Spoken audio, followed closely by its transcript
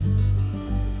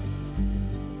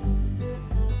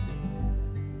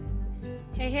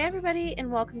Hey everybody,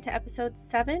 and welcome to episode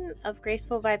 7 of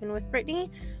Graceful Vibin' with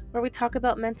Brittany, where we talk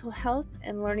about mental health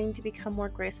and learning to become more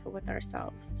graceful with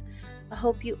ourselves. I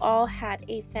hope you all had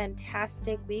a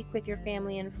fantastic week with your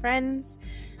family and friends.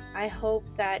 I hope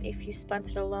that if you spent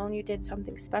it alone, you did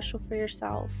something special for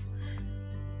yourself.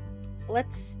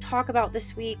 Let's talk about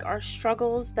this week our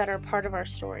struggles that are part of our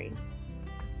story.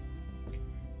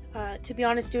 To be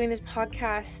honest, doing this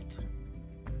podcast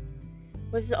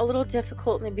was a little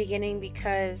difficult in the beginning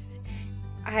because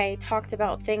I talked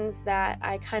about things that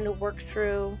I kind of worked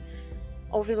through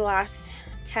over the last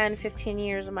 10, 15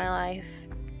 years of my life.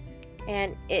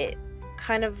 And it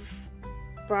kind of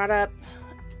brought up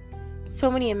so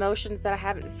many emotions that I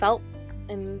haven't felt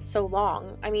in so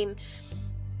long.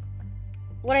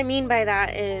 What I mean by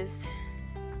that is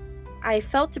I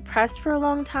felt depressed for a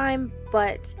long time,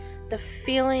 but the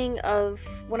feeling of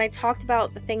when I talked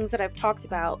about the things that I've talked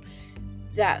about,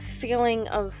 that feeling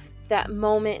of that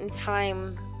moment in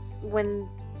time when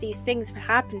these things have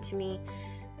happened to me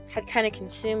had kind of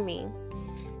consumed me.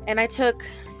 And I took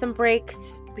some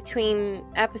breaks between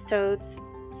episodes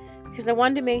because I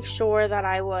wanted to make sure that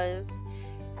I was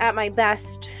at my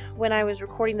best when I was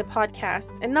recording the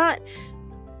podcast, and not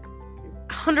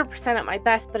 100% at my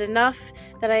best, but enough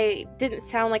that I didn't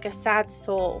sound like a sad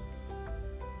soul.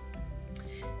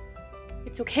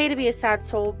 It's okay to be a sad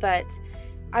soul, but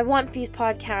I want these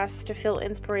podcasts to feel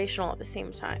inspirational at the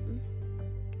same time.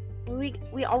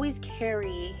 We always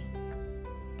carry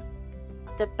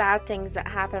the bad things that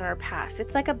happen in our past.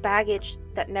 It's like a baggage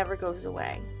that never goes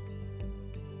away.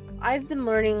 I've been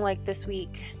learning this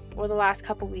week, or the last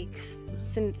couple weeks,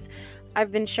 since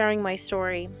I've been sharing my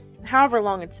story, however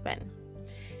long it's been,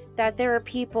 that there are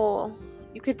people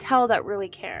you could tell that really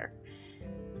care.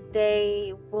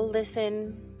 They will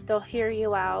listen, they'll hear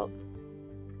you out,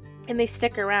 and they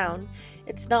stick around.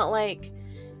 It's not like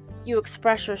you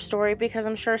express your story, because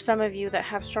I'm sure some of you that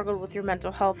have struggled with your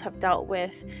mental health have dealt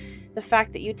with the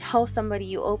fact that you tell somebody,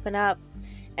 you open up,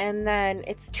 and then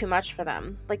it's too much for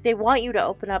them. They want you to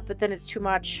open up, but then it's too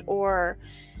much, or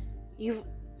you've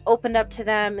opened up to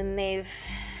them and they've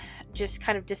just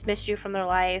kind of dismissed you from their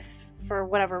life for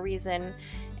whatever reason,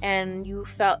 and you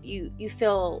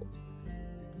feel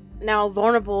now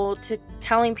vulnerable to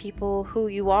telling people who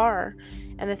you are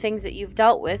and the things that you've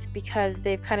dealt with because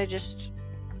they've kind of just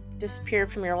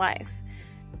disappeared from your life.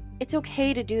 It's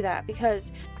okay to do that,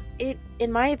 because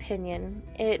in my opinion,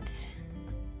 it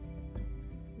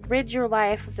rids your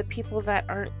life of the people that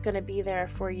aren't going to be there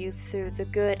for you through the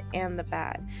good and the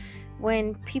bad.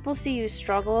 When people see you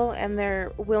struggle and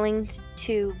they're willing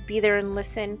to be there and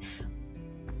listen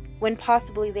when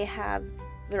possibly they have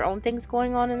their own things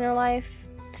going on in their life,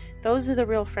 those are the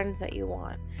real friends that you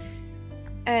want.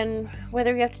 And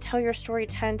whether you have to tell your story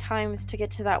 10 times to get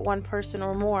to that one person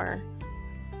or more,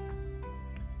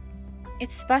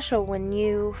 it's special when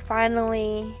you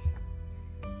finally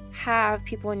have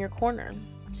people in your corner.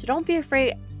 So don't be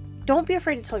afraid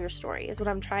to tell your story, is what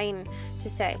I'm trying to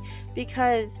say,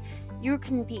 because you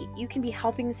can be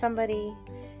helping somebody,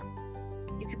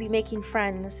 you could be making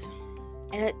friends.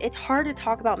 And it's hard to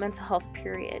talk about mental health,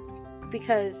 period,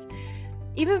 because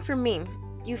even for me,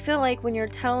 you feel like when you're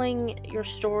telling your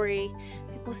story,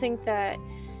 people think that,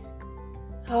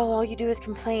 all you do is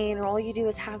complain, or all you do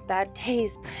is have bad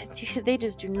days, but they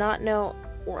just do not know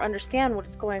or understand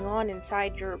what's going on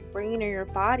inside your brain or your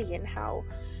body, and how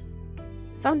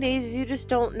some days you just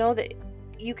don't know that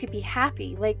you could be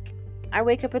happy. I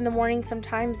wake up in the morning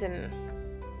sometimes and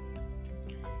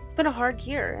it's been a hard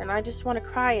year and I just want to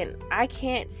cry, and I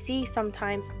can't see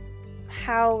sometimes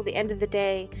how the end of the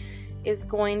day is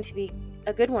going to be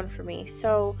a good one for me.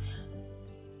 So,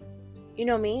 you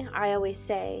know me, I always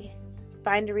say,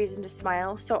 find a reason to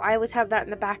smile. So I always have that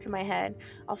in the back of my head.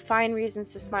 I'll find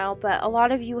reasons to smile, but a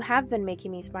lot of you have been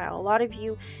making me smile. A lot of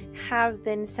you have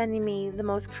been sending me the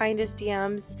most kindest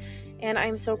DMs, and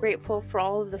I'm so grateful for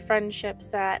all of the friendships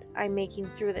that I'm making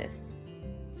through this.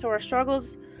 So our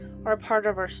struggles are a part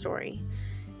of our story,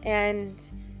 and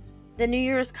the new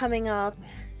year is coming up,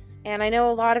 and I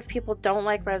know a lot of people don't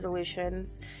like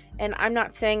resolutions, and I'm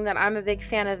not saying that I'm a big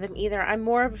fan of them either. I'm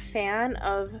more of a fan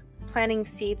of planting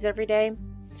seeds every day,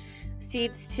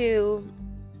 seeds to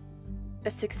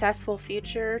a successful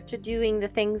future, to doing the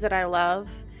things that I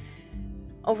love.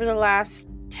 Over the last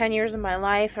 10 years of my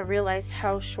life, I realized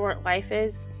how short life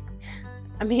is.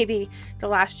 Maybe the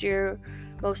last year,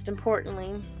 most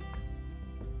importantly.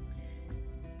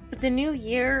 But the new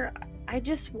year, I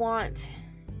just want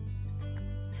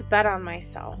to bet on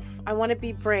myself. I want to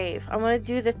be brave. I want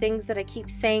to do the things that I keep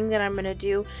saying that I'm going to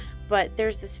do, but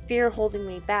there's this fear holding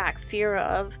me back. Fear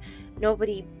of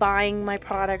nobody buying my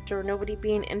product or nobody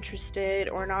being interested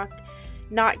or not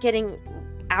getting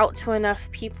out to enough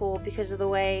people because of the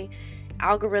way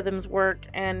algorithms work.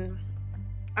 And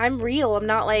I'm real. I'm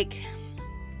not like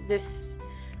this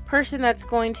person that's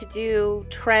going to do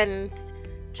trends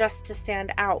just to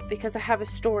stand out, because I have a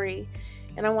story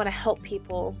and I want to help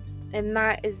people, and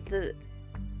that is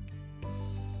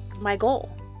my goal.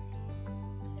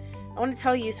 I want to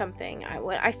tell you something.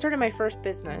 When I started my first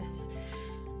business,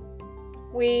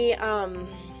 we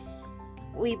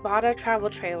bought a travel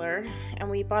trailer, and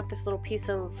we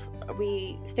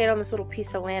stayed on this little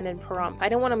piece of land in Pahrump. I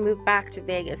didn't want to move back to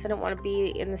Vegas. I didn't want to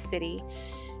be in the city.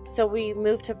 So we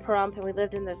moved to Pahrump, and we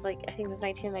lived in this, I think it was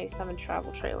 1997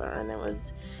 travel trailer, and it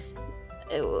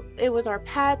was our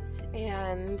pets,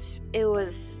 and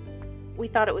we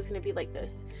thought it was going to be like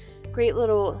this great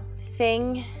little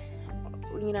thing,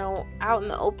 out in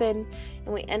the open,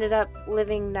 and we ended up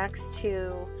living next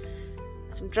to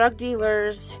some drug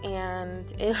dealers,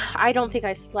 and I don't think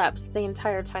I slept the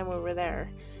entire time we were there.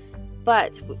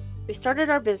 But we started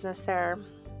our business there,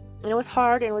 and it was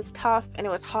hard, and it was tough, and it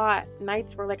was hot.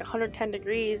 Nights were like 110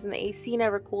 degrees, and the AC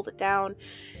never cooled it down.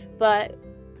 But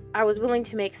I was willing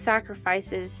to make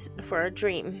sacrifices for a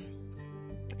dream.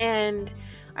 And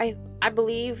I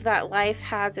believe that life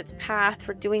has its path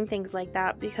for doing things like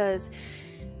that, because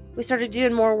we started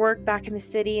doing more work back in the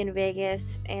city in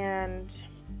Vegas, and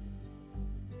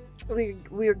we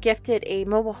were gifted a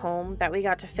mobile home that we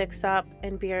got to fix up,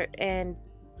 and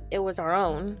it was our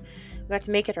own. We got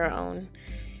to make it our own.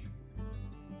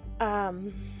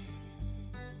 And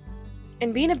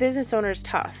being a business owner is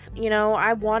tough.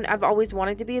 I've always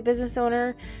wanted to be a business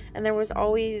owner, and there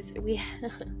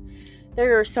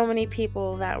are so many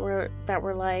people that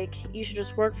were like, you should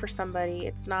just work for somebody.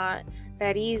 It's not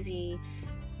that easy.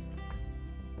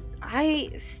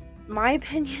 My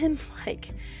opinion,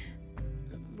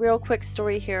 real quick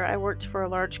story here. I worked for a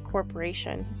large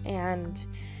corporation, and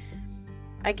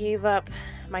I gave up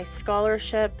my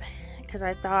scholarship because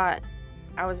I thought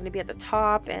I was going to be at the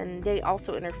top, and they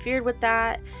also interfered with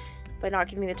that by not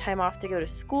giving me the time off to go to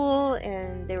school,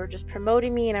 and they were just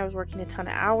promoting me, and I was working a ton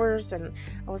of hours, and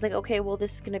I was like, okay, well,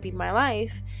 this is going to be my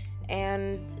life.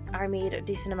 And I made a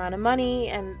decent amount of money,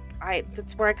 and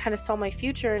that's where I kind of saw my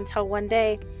future, until one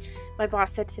day my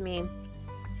boss said to me,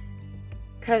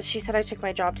 because she said I took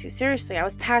my job too seriously. I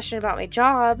was passionate about my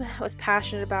job. I was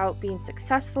passionate about being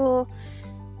successful.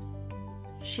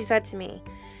 She said to me,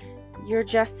 "You're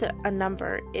just a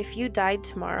number. If you died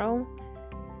tomorrow,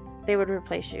 they would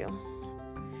replace you."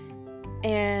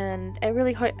 And it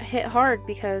really hit hard,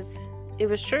 because it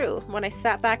was true. When I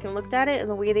sat back and looked at it and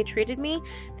the way they treated me,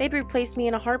 they'd replace me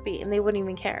in a heartbeat, and they wouldn't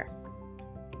even care.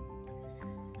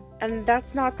 And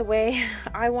that's not the way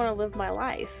I want to live my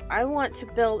life. I want to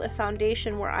build a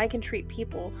foundation where I can treat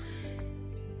people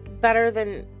better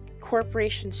than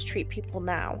corporations treat people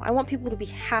now. I want people to be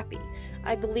happy.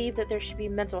 I believe that there should be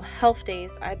mental health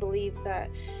days. I believe that,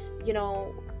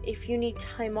 if you need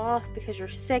time off because you're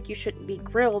sick, you shouldn't be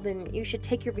grilled, and you should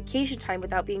take your vacation time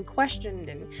without being questioned,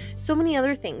 and so many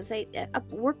other things. A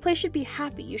workplace should be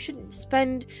happy. You shouldn't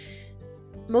spend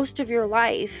most of your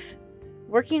life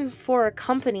working for a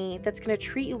company that's going to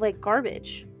treat you like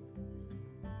garbage,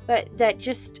 that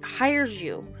just hires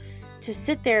you to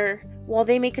sit there while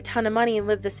they make a ton of money and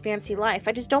live this fancy life.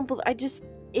 It's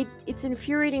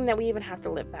infuriating that we even have to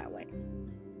live that way.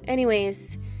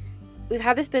 Anyways, we've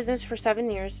had this business for 7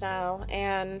 years now,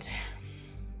 and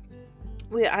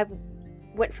I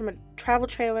went from a travel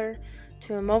trailer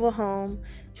to a mobile home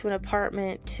to an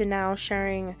apartment to now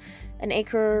sharing an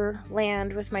acre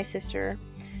land with my sister.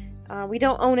 We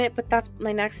don't own it, but that's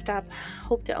my next step.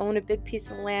 Hope to own a big piece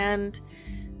of land.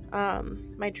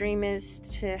 My dream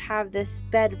is to have this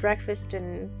bed, breakfast,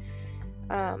 and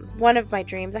one of my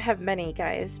dreams, I have many,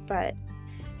 guys, but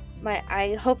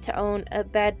I hope to own a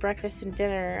bed, breakfast, and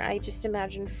dinner. I just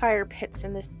imagine fire pits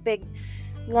and this big,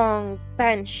 long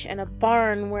bench and a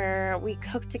barn where we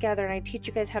cook together, and I teach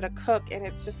you guys how to cook, and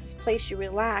it's just this place you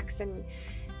relax, and,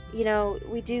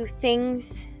 we do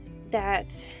things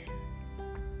that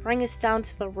bring us down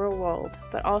to the real world,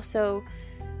 but also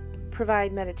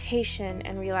provide meditation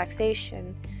and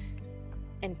relaxation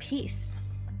and peace.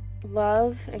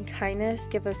 Love and kindness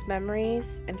give us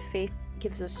memories, and faith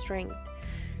gives us strength.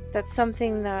 That's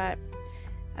something that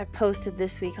I posted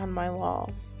this week on my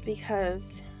wall,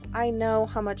 because I know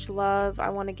how much love I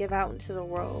want to give out into the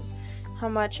world, how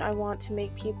much I want to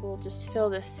make people just feel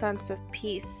this sense of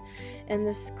peace in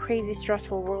this crazy,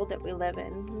 stressful world that we live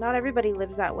in. Not everybody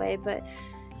lives that way, but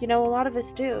a lot of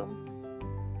us do.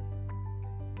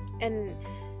 And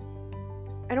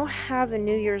I don't have a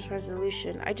New Year's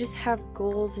resolution. I just have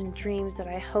goals and dreams that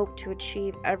I hope to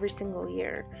achieve every single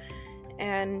year.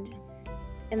 And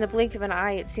in the blink of an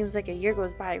eye, it seems like a year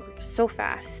goes by so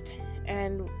fast.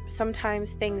 And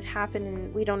sometimes things happen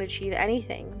and we don't achieve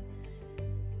anything.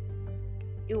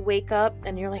 You wake up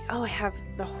and you're like, oh, I have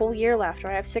the whole year left,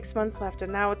 or I have 6 months left,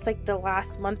 and now it's like the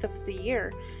last month of the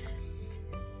year.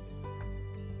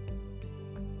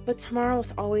 But tomorrow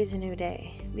is always a new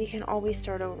day. We can always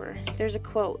start over. There's a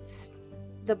quote.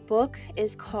 The book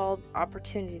is called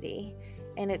Opportunity,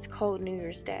 and it's called New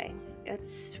Year's Day.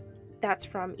 That's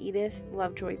from Edith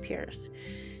Lovejoy Pierce.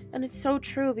 And it's so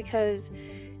true, because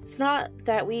it's not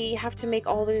that we have to make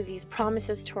all of these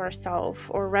promises to ourselves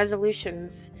or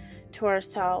resolutions to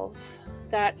ourselves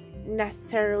that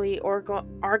necessarily are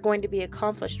going to be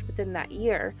accomplished within that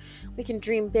year. We can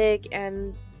dream big,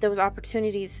 and those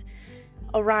opportunities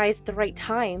arise at the right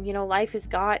time. Life has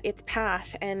got its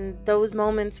path, and those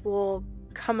moments will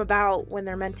come about when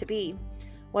they're meant to be,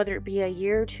 whether it be a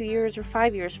year, 2 years, or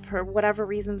 5 years, for whatever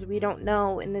reasons we don't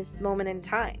know in this moment in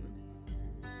time.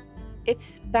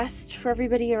 It's best for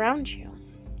everybody around you.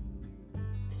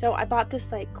 So I bought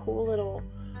this cool little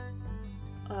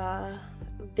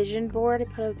vision board I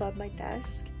put above my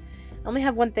desk. I only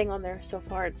have one thing on there so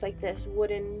far. It's like this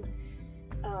wooden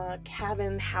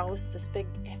cabin house,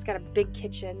 it's got a big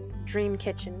kitchen, dream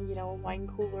kitchen, wine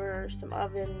cooler, some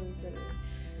ovens, and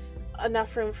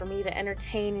enough room for me to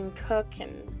entertain and cook,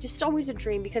 and just always a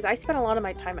dream, because I spend a lot of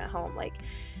my time at home.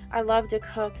 I love to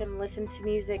cook and listen to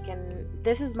music, and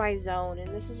this is my zone, and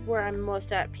this is where I'm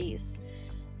most at peace.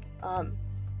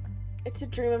 It's a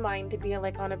dream of mine to be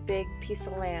on a big piece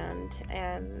of land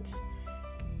and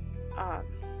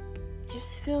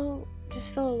just feel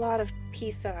a lot of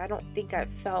peace that I don't think I've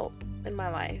felt in my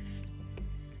life.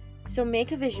 So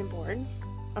make a vision board.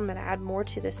 I'm going to add more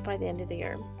to this by the end of the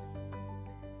year.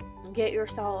 Get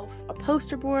yourself a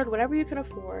poster board, whatever you can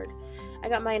afford. I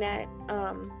got mine at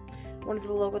one of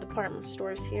the local department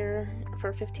stores here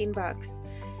for $15.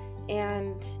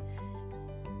 And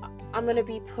I'm going to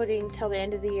be putting till the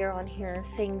end of the year on here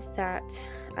things that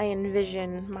I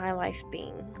envision my life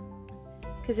being.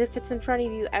 Because if it's in front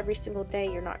of you every single day,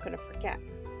 you're not going to forget.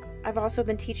 I've also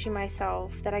been teaching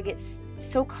myself that I get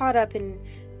so caught up in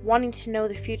wanting to know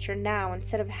the future now,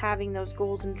 instead of having those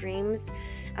goals and dreams.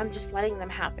 I'm just letting them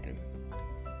happen.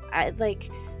 I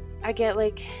get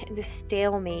in this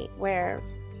stalemate where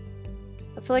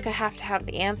I feel like I have to have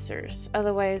the answers.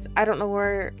 Otherwise, I don't know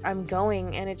where I'm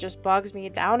going, and it just bogs me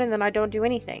down, and then I don't do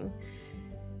anything.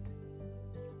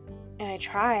 And I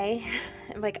try.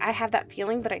 I have that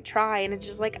feeling, but I try, and it's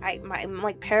just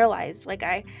I'm paralyzed.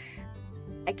 I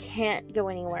can't go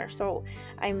anywhere. So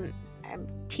I'm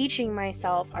teaching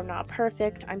myself, I'm not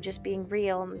perfect, I'm just being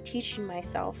real. I'm teaching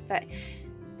myself that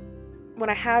when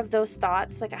I have those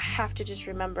thoughts, I have to just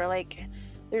remember,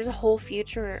 there's a whole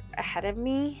future ahead of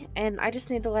me, and I just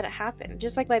need to let it happen.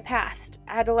 Just like my past.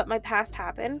 I had to let my past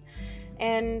happen,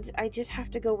 and I just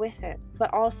have to go with it.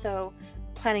 But also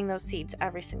planting those seeds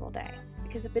every single day.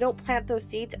 Because if I don't plant those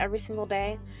seeds every single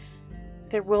day,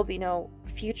 there will be no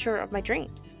future of my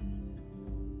dreams.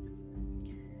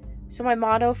 So my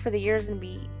motto for the year is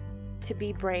going to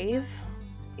be brave.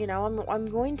 I'm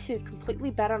going to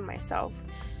completely bet on myself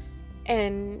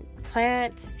and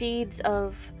plant seeds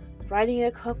of writing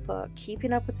a cookbook,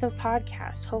 keeping up with the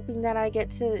podcast, hoping that I get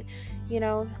to,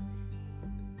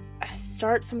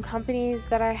 start some companies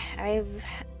that I've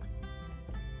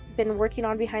been working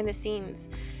on behind the scenes,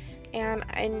 and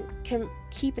can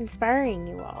keep inspiring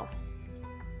you all.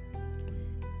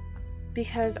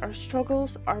 Because our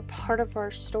struggles are part of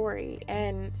our story,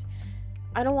 and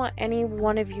I don't want any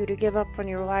one of you to give up on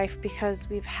your life because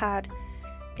we've had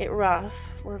it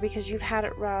rough, or because you've had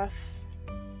it rough.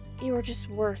 You are just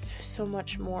worth so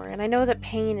much more. And I know that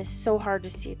pain is so hard to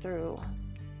see through,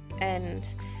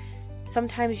 and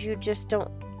sometimes you just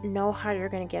don't know how you're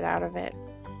going to get out of it.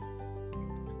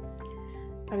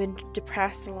 I've been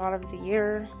depressed a lot of the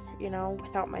year,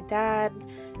 without my dad.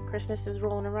 Christmas is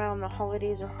rolling around. The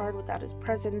holidays are hard without his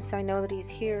presence. I know that he's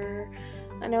here.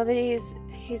 I know that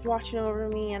he's watching over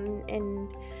me,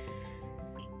 and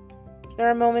there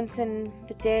are moments in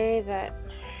the day that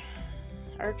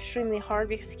are extremely hard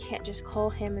because I can't just call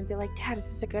him and be like, Dad, is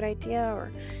this a good idea?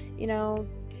 Or,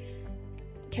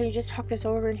 can you just talk this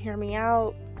over and hear me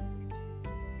out?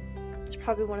 It's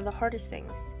probably one of the hardest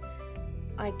things.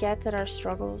 I get that our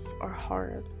struggles are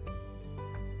hard,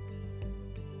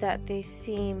 that they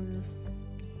seem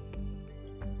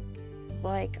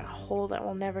like a hole that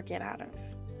we'll never get out of.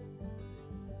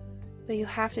 But you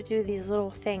have to do these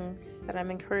little things that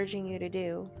I'm encouraging you to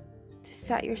do to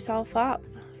set yourself up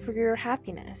for your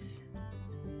happiness.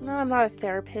 No, I'm not a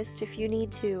therapist. If you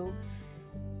need to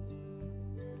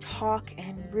talk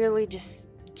and really just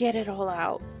get it all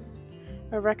out,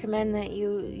 I recommend that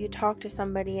you talk to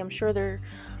somebody. I'm sure there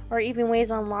are even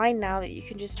ways online now that you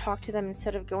can just talk to them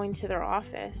instead of going to their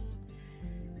office.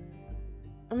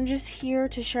 I'm just here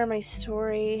to share my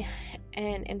story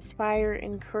and inspire,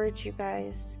 encourage you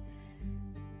guys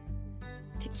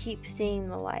to keep seeing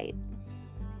the light,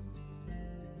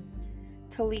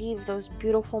 to leave those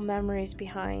beautiful memories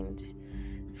behind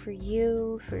for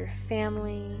you, for your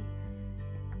family,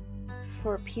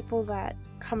 for people that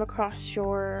come across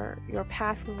your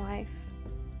path in life.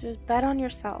 Just bet on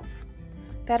yourself.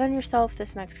 Bet on yourself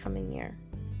this next coming year.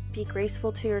 Be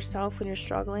graceful to yourself when you're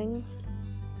struggling.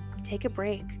 Take a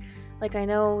break. Like, I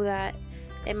know that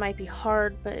it might be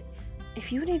hard, but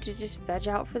if you need to just veg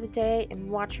out for the day and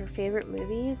watch your favorite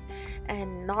movies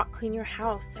and not clean your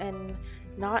house and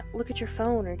not look at your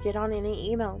phone or get on any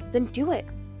emails, then do it,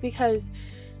 because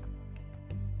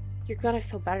you're gonna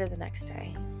feel better the next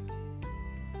day.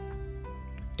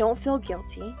 Don't feel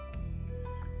guilty.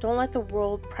 Don't let the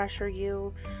world pressure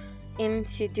you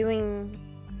into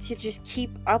to just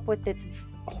keep up with its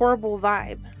horrible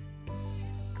vibe.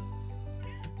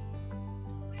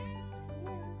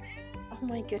 Oh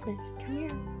my goodness, come here.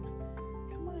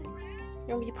 Come on.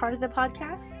 You want to be part of the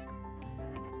podcast?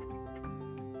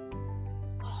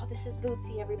 Oh, this is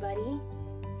Bootsy, everybody.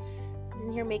 He's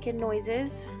in here making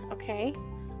noises. Okay.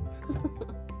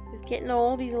 He's getting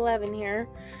old. He's 11 here.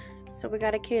 So we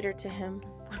gotta cater to him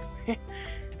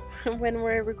when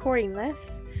we're recording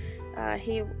this.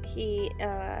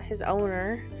 His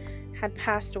owner had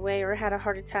passed away or had a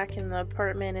heart attack in the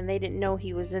apartment, and they didn't know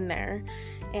he was in there.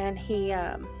 And he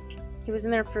was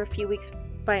in there for a few weeks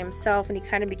by himself, and he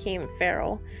kind of became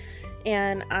feral.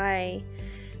 And my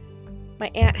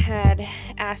aunt had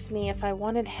asked me if I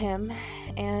wanted him,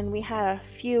 and we had a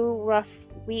few rough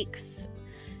weeks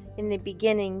in the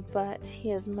beginning, but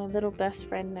he is my little best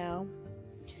friend now.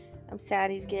 I'm sad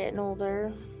he's getting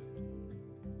older,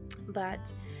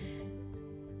 but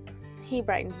he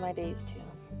brightens my days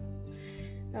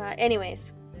too.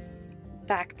 Anyways,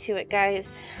 back to it,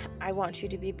 guys. I want you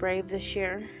to be brave this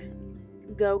year.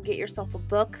 Go get yourself a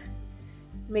book.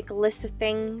 Make a list of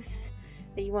things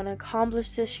that you want to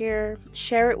accomplish this year.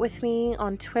 Share it with me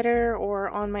on Twitter or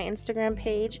on my Instagram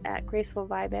page at Graceful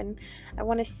Vibin. I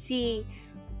want to see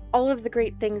all of the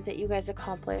great things that you guys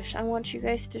accomplish. I want you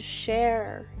guys to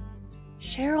share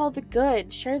all the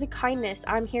good, share the kindness.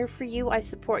 I'm here for you. I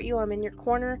support you. I'm in your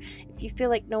corner. If you feel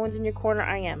like no one's in your corner,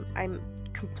 I am. I'm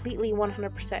completely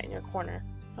 100% in your corner.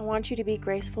 I want you to be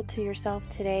graceful to yourself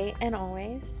today and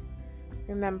always.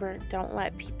 Remember, don't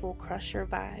let people crush your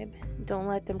vibe. Don't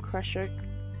let them crush your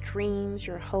dreams,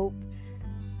 your hope.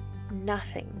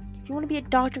 Nothing. If you want to be a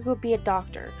doctor, go be a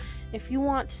doctor. If you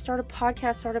want to start a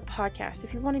podcast, start a podcast.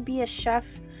 If you want to be a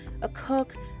chef, a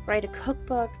cook, write a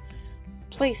cookbook,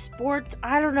 play sports,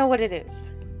 I don't know what it is.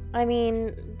 I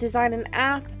mean, design an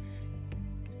app.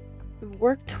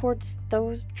 Work towards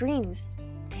those dreams.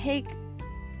 Take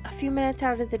a few minutes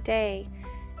out of the day,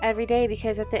 every day,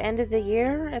 because at the end of the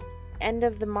year, at the end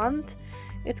of the month,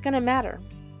 it's going to matter.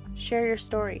 Share your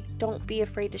story. Don't be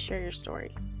afraid to share your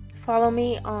story. Follow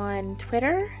me on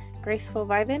Twitter, Graceful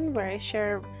Vibin, where I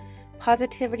share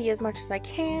positivity as much as I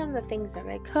can, the things that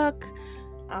I cook,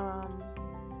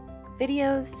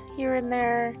 videos here and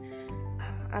there.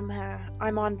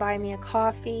 I'm on Buy Me a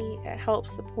Coffee. It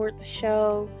helps support the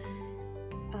show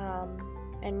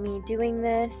and me doing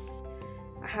this.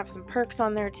 I have some perks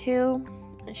on there too.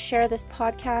 Share this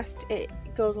podcast. It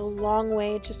goes a long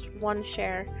way, just one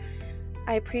share.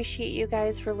 I appreciate you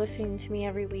guys for listening to me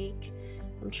every week.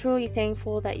 I'm truly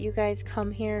thankful that you guys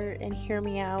come here and hear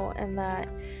me out and that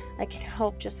I can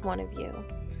help just one of you.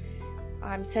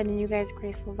 I'm sending you guys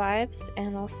graceful vibes,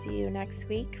 and I'll see you next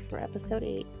week for episode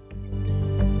 8.